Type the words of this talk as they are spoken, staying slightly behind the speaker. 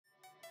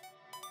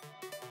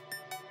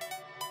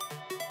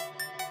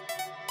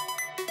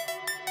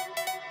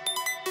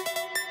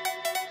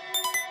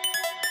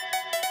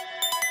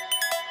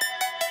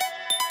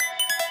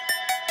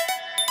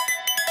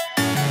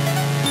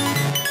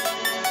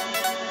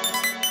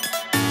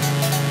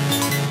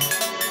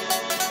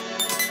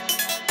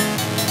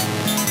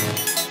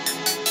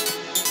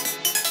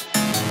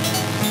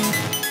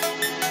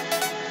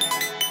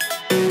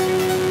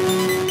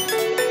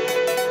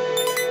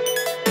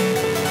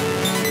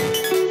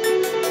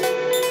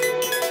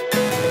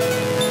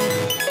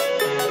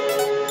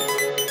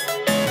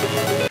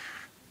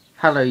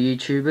Hello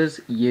YouTubers,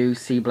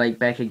 UC Blake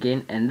back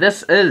again, and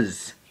this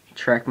is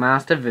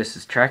Trackmaster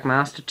vs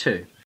Trackmaster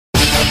 2.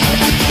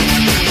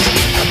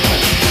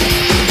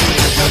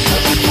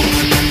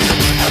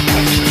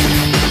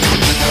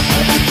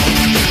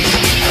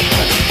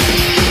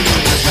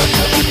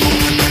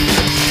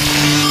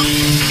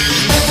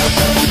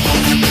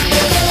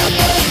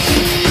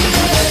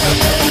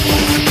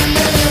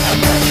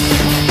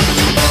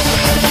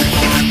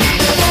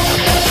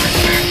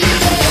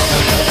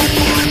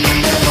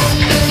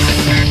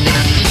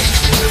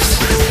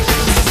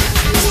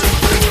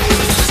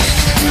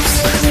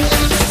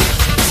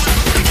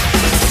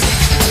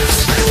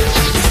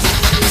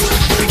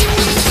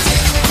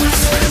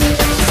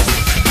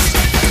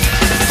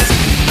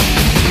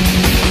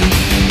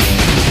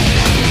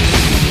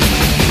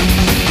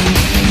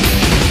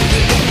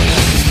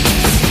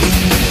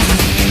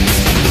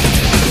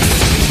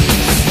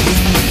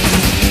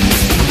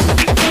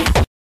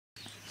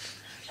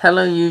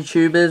 Hello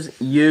YouTubers,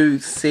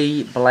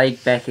 UC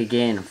Blake back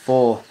again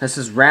for this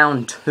is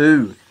round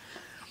 2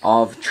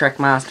 of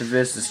Trackmaster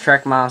vs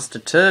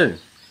Trackmaster 2.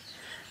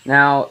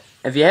 Now,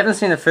 if you haven't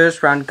seen the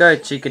first round, go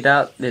check it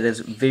out. There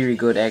is very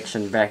good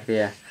action back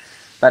there.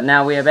 But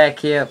now we are back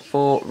here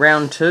for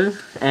round 2,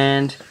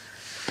 and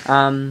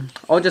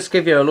I'll just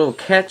give you a little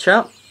catch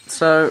up.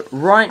 So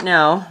right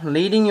now,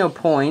 leading your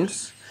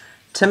points,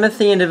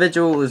 Timothy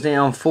Individual is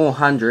now on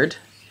 400,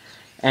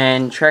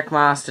 and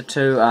Trackmaster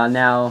 2 are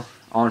now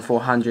on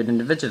 400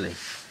 individually,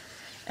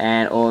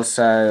 and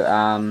also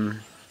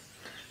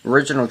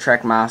original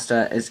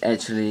Trackmaster is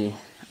actually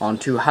on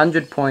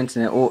 200 points,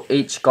 and they all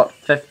each got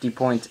 50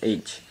 points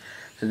each,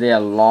 so they're a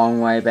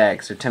long way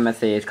back. So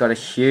Timothy has got a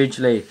huge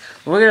lead.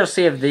 We're going to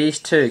see if these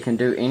two can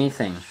do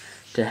anything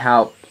to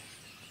help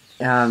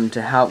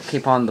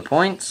keep on the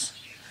points,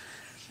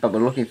 but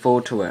we're looking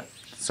forward to it.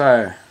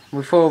 So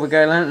before we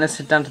go, let's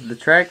head down to the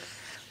track.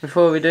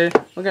 Before we do,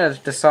 we're going to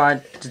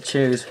decide to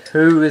choose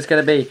who is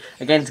going to be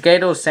against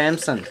Gate or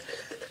Samson.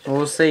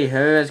 We'll see who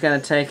is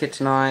going to take it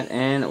tonight,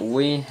 and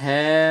we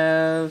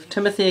have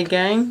Timothy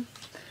again.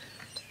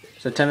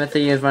 So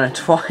Timothy is running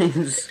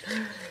twice,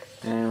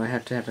 and we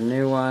have to have a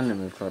new one, and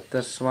we've got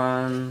this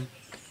one.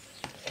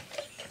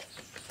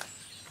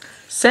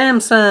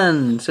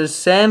 Samson! So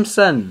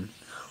Samson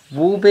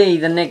will be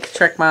the next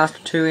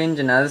Trackmaster 2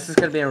 engine. Now this is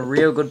going to be a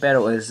real good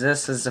battle, as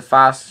this is the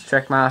fastest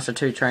Trackmaster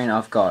 2 train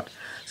I've got.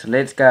 So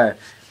let's go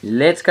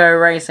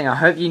racing. I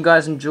hope you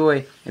guys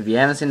enjoy. If you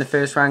haven't seen the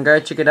first round, go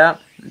check it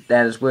out.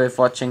 That is worth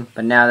watching.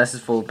 But now this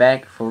is for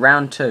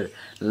round 2.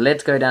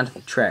 Let's go down to the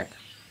track.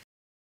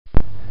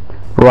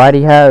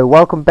 Righty ho,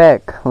 welcome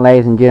back,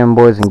 ladies and gentlemen,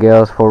 boys and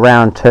girls, for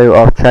round 2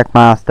 of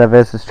Trackmaster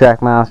vs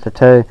Trackmaster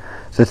 2.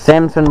 So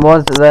Samson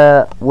was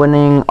the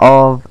winning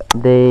of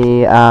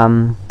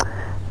the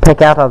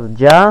pick out of the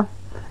jar,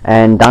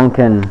 and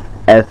Duncan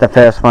as the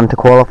first one to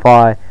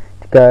qualify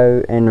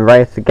go and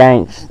race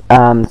against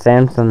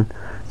Samson.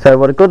 So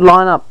what a good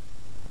lineup.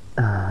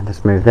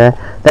 Just move there.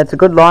 That's a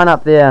good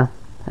lineup there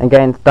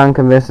against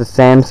Duncan versus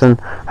Samson.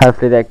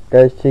 Hopefully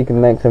those two can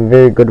make some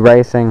very good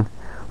racing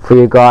for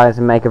you guys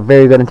and make it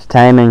very good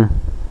entertaining.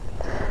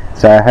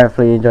 So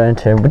hopefully you enjoy it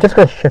too. We're just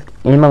going to shift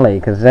Emily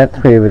because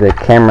that's where the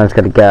camera's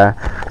going to go.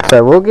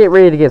 So we'll get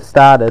ready to get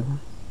started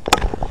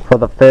for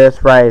the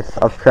first race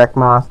of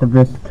Trackmaster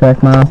versus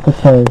Trackmaster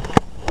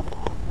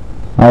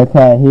 2.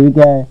 Okay, here we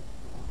go.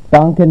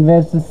 Duncan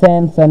versus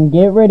Samson.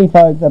 Get ready,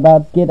 folks.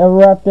 About to get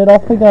erupted.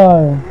 Off we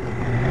go.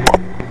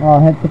 Oh,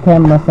 hit the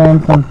camera,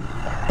 Samson.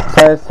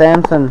 So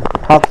Samson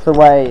hops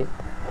away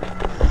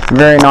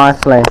very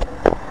nicely.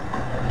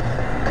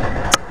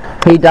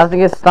 He doesn't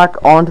get stuck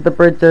onto the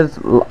bridges,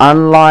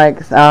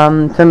 unlike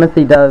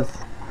Timothy does.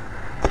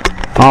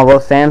 Oh well,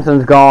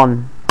 Samson's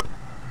gone.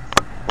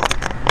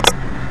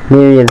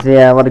 Here he is.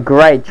 Yeah, what a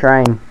great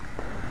train.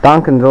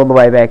 Duncan's all the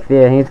way back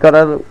there. He's got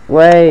a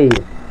way.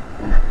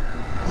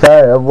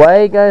 So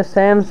away goes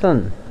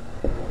Samson,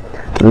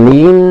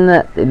 leading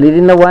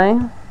the way.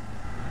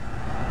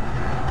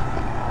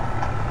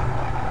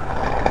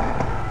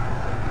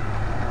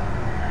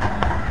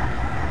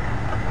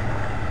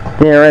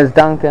 There is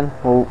Duncan.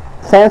 Well,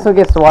 Samson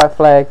gets the white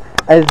flag.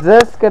 Is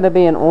this going to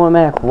be an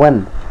automatic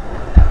win?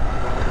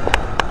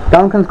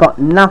 Duncan's got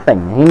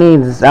nothing. He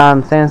needs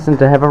Samson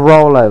to have a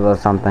rollover or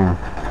something.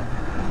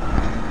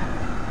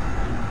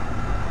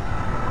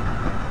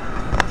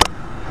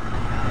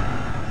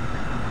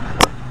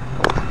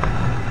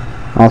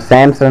 Oh,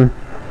 Samson,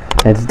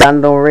 it's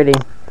done already.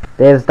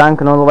 There's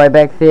Duncan all the way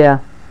back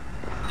there.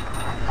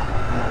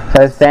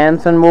 So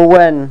Samson will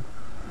win.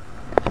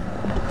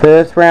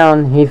 First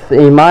round, he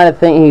might have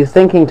he's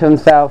thinking to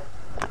himself,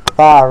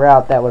 far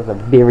out, that was a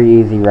very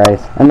easy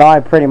race. And I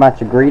pretty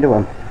much agree to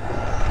him.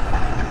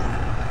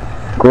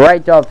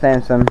 Great job,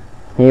 Samson.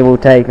 He will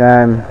take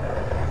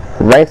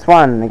race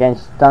 1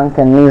 against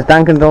Duncan. There's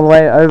Duncan's all the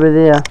way over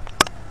there.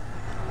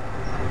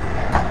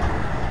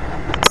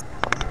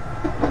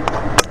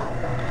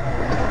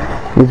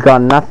 He's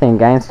got nothing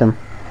against him.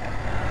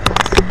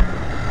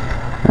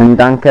 And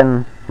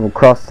Duncan will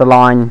cross the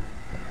line.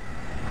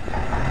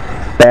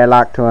 Bad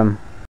luck to him.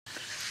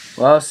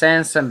 Well,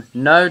 Sansom,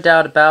 no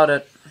doubt about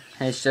it,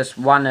 has just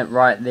won it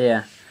right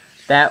there.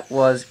 That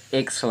was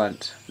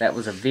excellent. That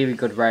was a very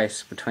good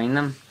race between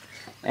them.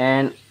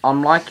 And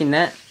I'm liking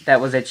that. That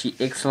was actually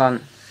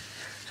excellent.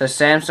 So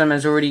Sansom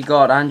has already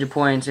got 100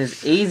 points.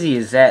 As easy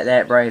as that,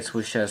 that race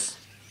was just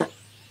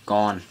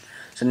gone.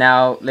 So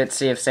now, let's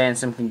see if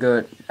Sansom can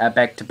go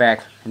back to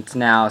back. It's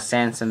now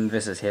Sansom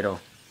versus Hiddle.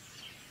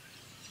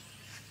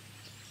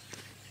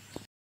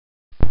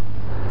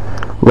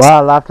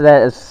 Well, after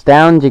that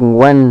astounding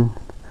win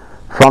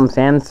from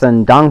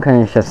Sansom,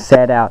 Duncan is just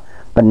sat out.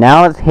 But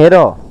now it's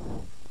Hiddle.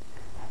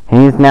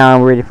 He's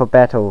now ready for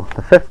battle.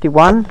 The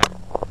 51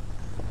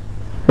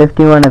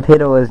 of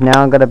Hiddle is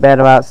now going to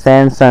battle out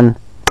Sansom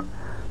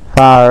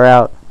far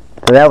out.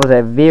 So that was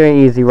a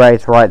very easy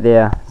race right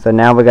there. So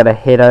now we're going to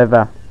head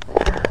over.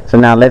 So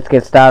now let's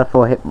get started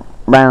for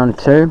round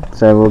 2.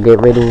 So we'll get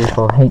ready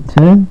for heat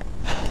 2.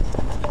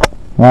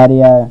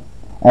 Radio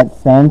at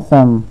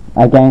Sansom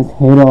against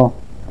Hiddle.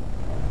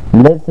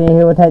 Let's see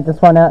who will take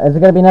this one out. Is it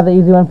going to be another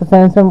easy one for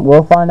Sansom?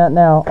 We'll find out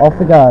now. Off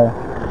we go.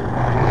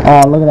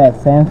 Oh, look at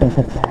that. Sansom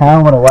just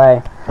powered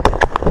away.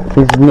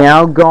 He's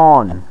now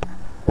gone.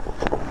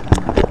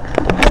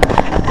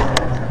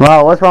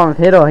 Well, what's wrong with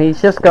Hiddle?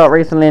 He's just got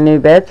recently a new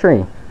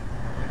battery.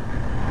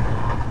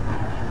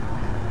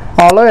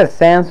 Oh, look at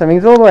Sansom.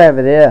 He's all the way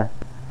over there.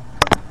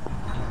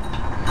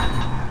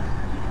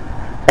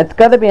 It's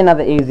got to be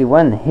another easy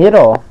win.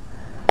 Hiddle,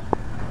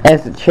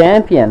 as the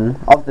champion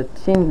of the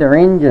Tender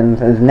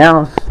Engines, is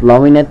now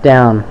slowing it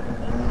down.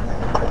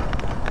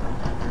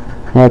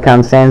 Here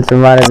comes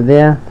Sansom right over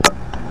there.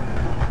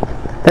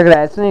 Look at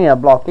that, it's only a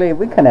block lead.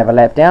 We can have a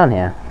lap down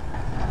here.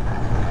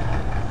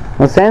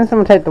 Well, Sansom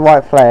will take the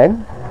white flag.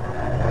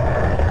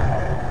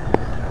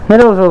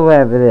 Hiddle's all the way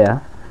over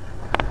there.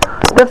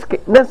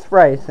 This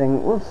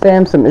racing with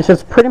Sansom is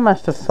just pretty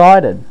much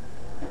decided.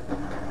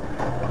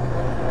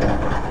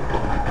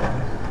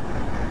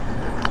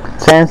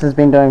 Sansom's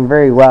been doing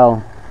very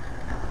well.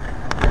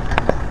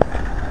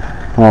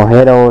 Oh,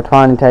 Hiddle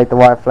trying to take the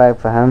white flag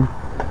for him.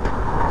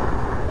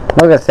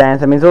 Look at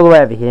Sansom, he's all the way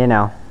over here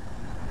now.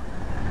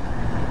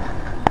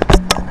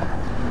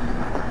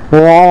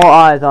 All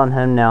eyes on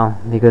him now,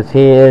 because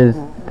he is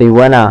the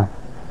winner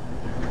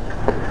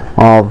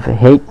of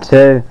Heat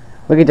 2.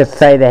 We could just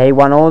say that he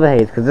won all the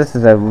heats, because this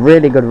is a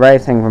really good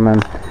racing from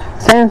him.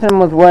 Sansom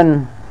will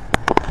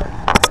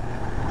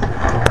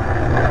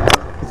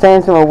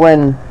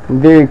win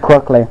very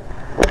quickly.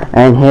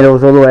 And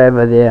Hiddle's all the way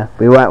over there.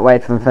 We won't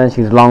wait for him to finish,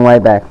 he's a long way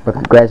back. But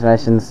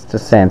congratulations to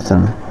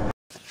Sansom.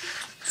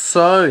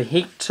 So,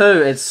 Heat 2,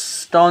 it's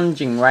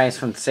stonking race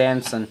from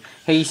Sansom.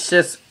 He's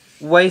just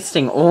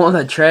wasting all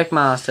the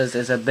Trackmasters.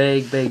 Is a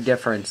big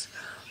difference.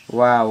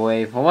 Wow,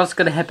 well, what's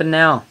going to happen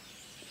now?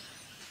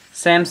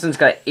 Samson's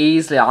got to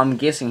easily, I'm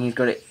guessing he's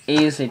got to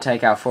easily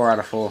take out 4 out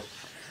of 4.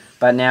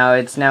 But now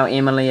it's now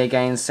Emily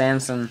against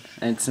Sansom.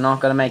 It's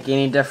not going to make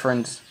any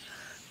difference.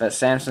 But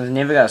Samson's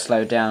never going to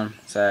slow down.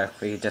 So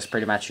we just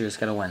pretty much who's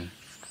going to win.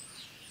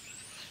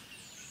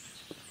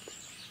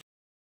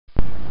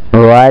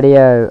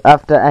 Rightio,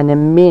 after an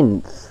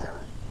immense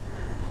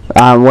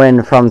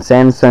win from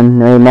Sansom,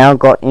 we now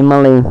got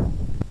Emily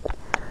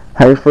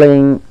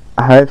hopefully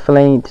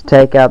to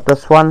take out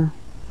this one.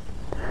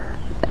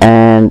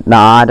 And no,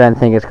 I don't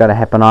think it's going to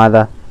happen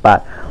either,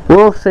 but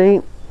we'll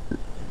see.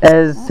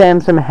 As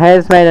Sansom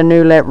has made a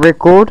new lap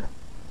record,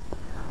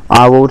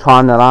 I will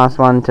time the last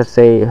one to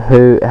see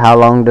how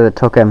long did it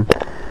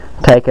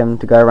take him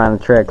to go around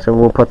the track. So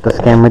we'll put this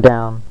camera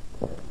down.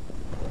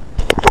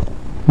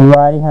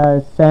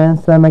 Righty-ho,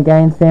 Sansom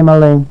against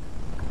Emily.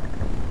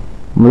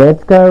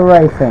 Let's go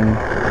racing.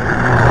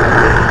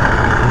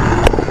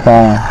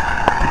 So,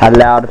 a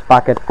loud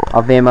bucket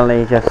of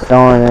Emily just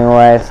throwing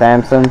away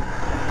Sansom.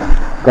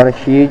 Got a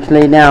huge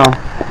lead now.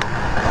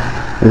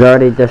 He's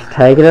already just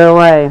taken it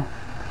away.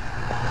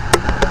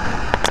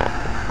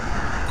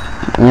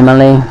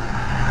 Emily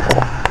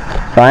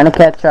trying to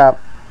catch up.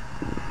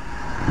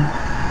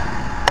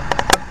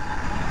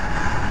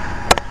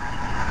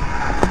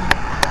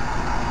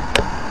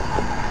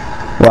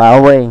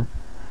 Wowee.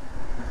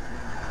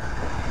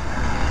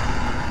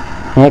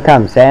 Here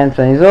comes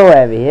Sansom. He's all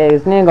over here.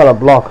 He's nearly got a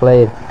block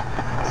lead.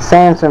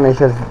 Sansom is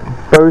just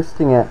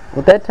boosting it.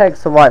 Well, that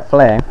takes the white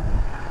flag.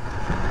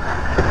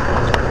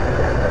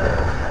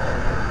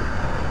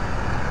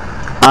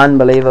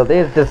 Unbelievable.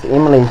 There's just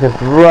Emily just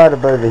right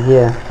up over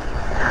here.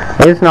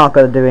 He's not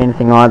going to do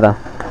anything either.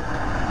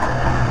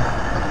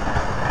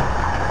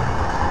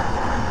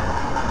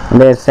 And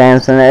there's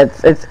Sansom.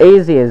 It's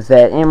easy as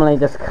that. Emily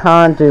just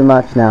can't do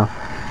much now.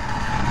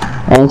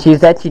 And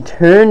she's actually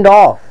turned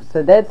off.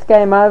 So that's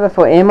game over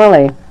for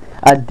Emily.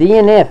 A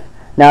DNF.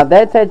 Now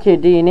that's actually a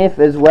DNF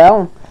as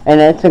well. And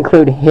that's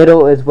include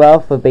Hiddle as well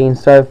for being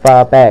so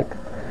far back.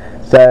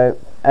 So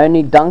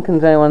only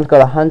Duncan's the only one's got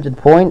 100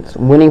 points,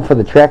 winning for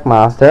the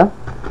Trackmaster.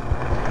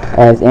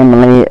 As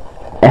Emily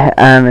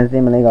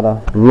got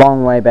a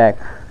long way back.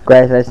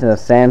 Congratulations to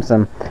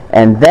Sansom.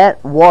 And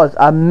that was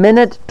a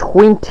minute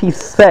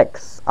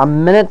 26. A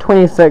minute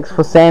 26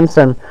 for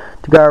Sansom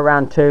to go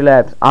around 2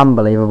 laps.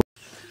 Unbelievable.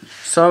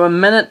 So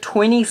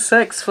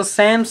 1:26 for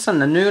Samson,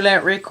 the new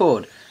lap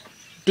record.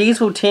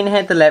 Diesel 10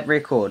 had the lap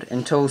record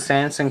until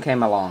Samson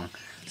came along.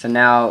 So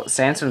now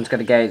Samson's got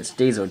to gauge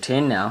Diesel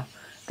 10 now.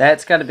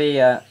 That's going to be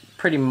a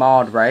pretty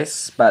mild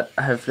race, but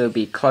hopefully it'll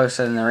be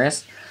closer than the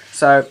rest.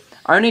 So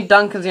only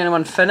Duncan's the only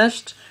one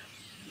finished.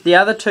 The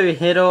other two,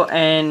 Hiddle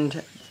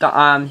and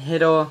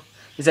Hiddle,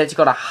 he's actually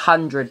got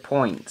 100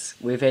 points.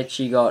 We've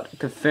actually got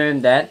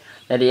confirmed that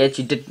he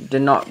actually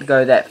did not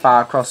go that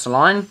far across the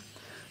line.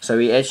 So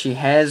he actually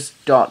has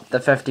got the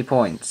 50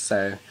 points.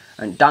 So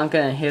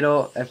Duncan and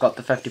Hiddle have got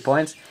the 50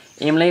 points.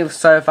 Emily,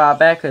 so far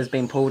back, has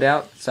been pulled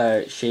out,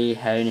 so she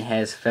only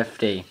has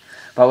 50.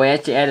 But we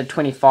actually added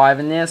 25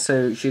 in there,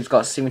 so she's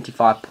got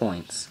 75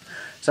 points.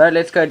 So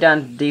let's go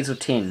down to Diesel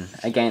 10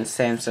 against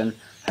Samson.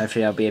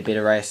 Hopefully it'll be a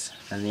better race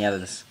than the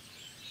others.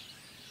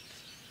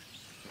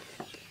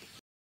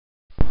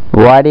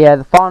 Rightio,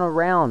 the final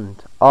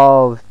round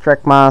of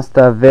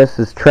Trackmaster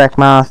versus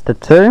Trackmaster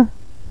 2.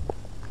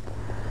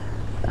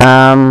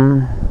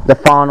 The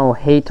final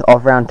heat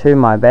of round 2,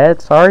 my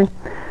bad, sorry.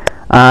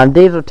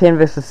 Diesel 10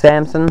 versus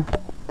Samson.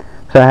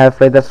 So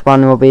hopefully this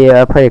one will be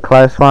a pretty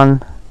close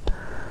one.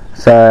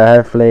 So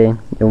hopefully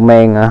it'll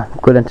make a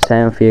good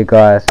entertainment for you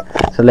guys.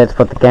 So let's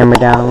put the camera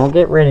down and we'll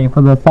get ready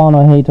for the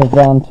final heat of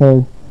round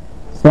 2.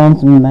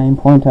 Samson main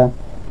pointer.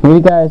 Here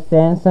we go,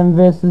 Samson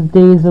versus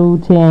Diesel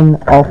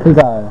 10. Off we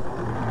go.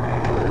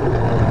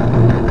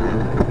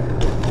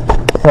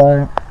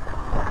 So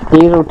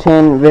Diesel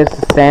 10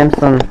 versus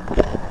Samson.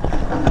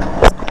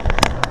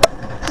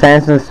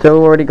 Samson's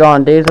still already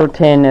gone. Diesel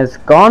 10 has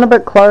gone a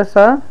bit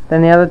closer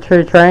than the other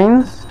two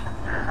trains.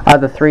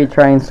 Other three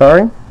trains,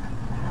 sorry.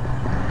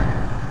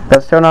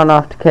 But still not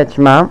enough to catch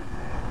him up.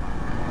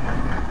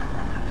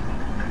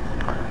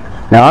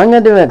 Now I'm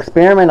going to do an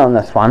experiment on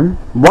this one.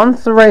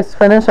 Once the race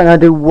finishes, I'm going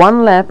to do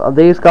one lap of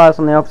these guys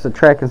on the opposite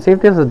track and see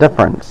if there's a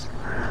difference.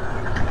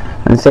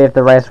 And see if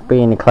the race will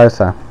be any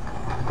closer.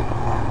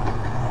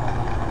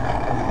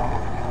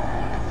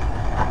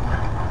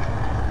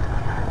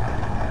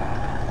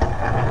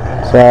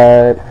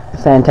 So,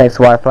 Sam takes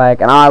the white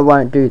flag, and I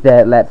won't do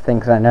that lap thing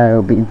because I know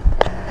it'll be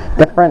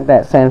different.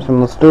 That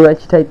Samson will still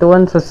actually take the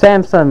win. So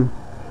Samson,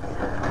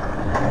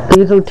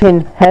 Diesel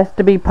 10 has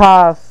to be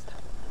passed.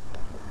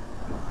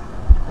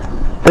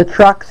 The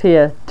truck's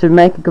here to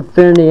make it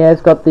confirmed he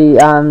has got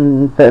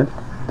the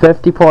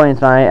 50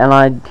 points,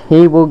 and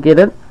he will get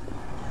it.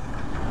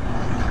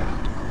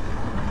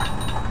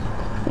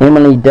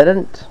 Emily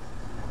didn't.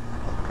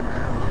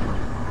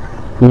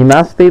 He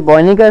must be, but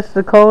when he goes to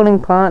the coaling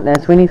plant,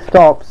 that's when he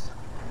stops.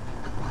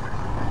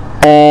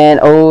 And,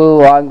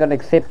 oh, I'm going to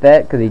accept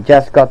that because he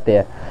just got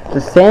there. So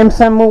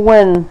Samson will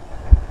win.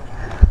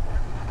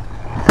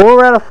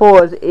 4 out of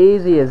 4, as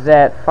easy as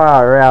that.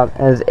 Far out,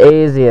 as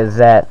easy as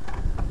that.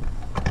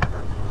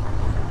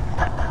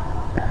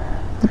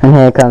 And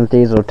here comes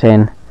Diesel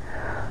 10.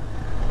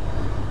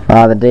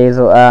 Oh, the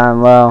Diesel,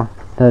 well,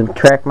 the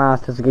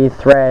Trackmasters get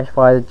thrashed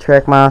by the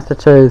Trackmaster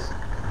 2s.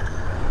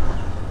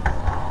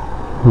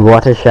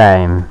 What a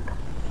shame.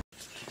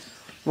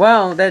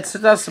 Well, that's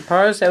it, I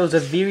suppose. That was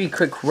a very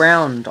quick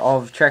round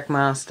of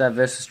Trackmaster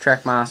versus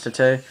Trackmaster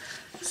 2.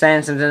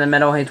 Samson's in the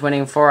middle, he's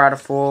winning 4 out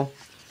of 4.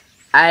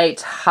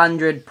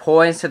 800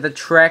 points to the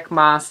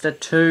Trackmaster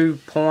 2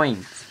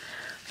 points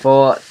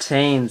for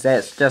teams.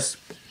 That's just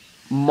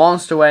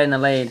monster way in the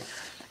lead.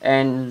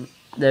 And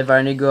they've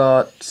only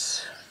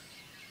got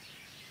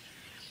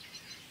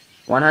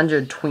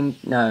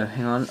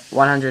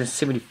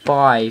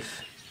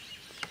 175.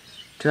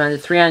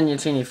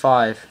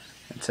 325.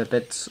 It's a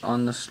bit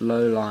on the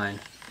slow line.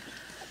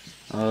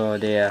 Oh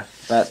dear.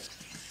 But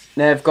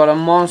they've got a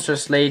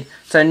monstrous lead.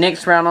 So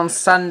next round on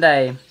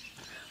Sunday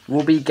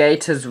will be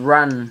Gators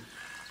Run.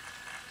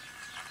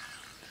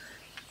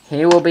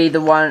 He will be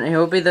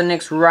the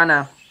next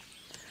runner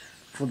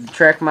for the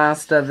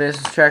Trackmaster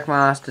versus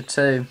Trackmaster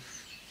 2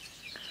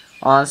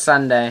 on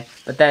Sunday.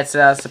 But that's it,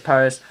 I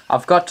suppose.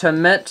 I've got to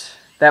admit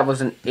that was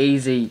an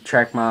easy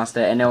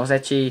Trackmaster, and it was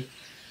actually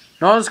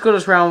not as good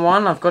as round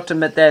 1, I've got to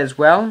admit that as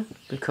well,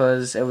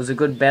 because it was a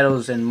good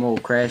battles and more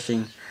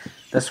crashing.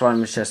 This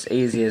one was just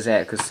easy as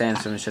that, because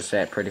Samson was just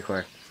that pretty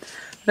quick.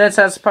 That's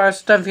how I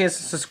suppose. Don't forget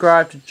to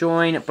subscribe to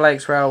join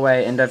Blake's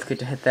Railway, and don't forget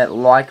to hit that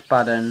like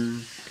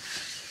button.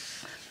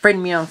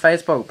 Friend me on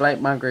Facebook, Blake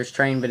Muggeridge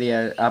Train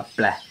Video,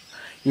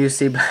 you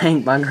see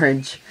Blake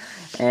Muggeridge,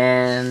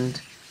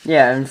 and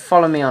yeah, and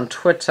follow me on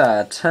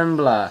Twitter,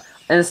 Tumblr,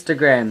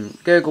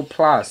 Instagram, Google+,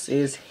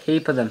 there's a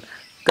heap of them.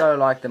 Go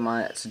like them,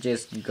 I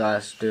suggest you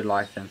guys do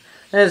like them.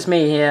 There's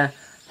me here.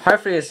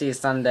 Hopefully I'll see you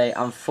Sunday.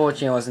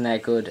 Unfortunately it wasn't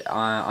that good.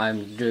 I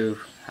do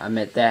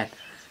admit that.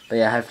 But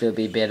yeah, hopefully it'll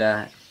be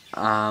better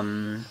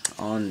on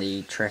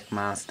the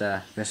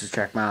Trackmaster versus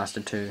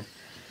Trackmaster 2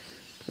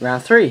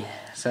 round 3.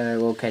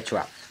 So we'll catch you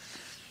up.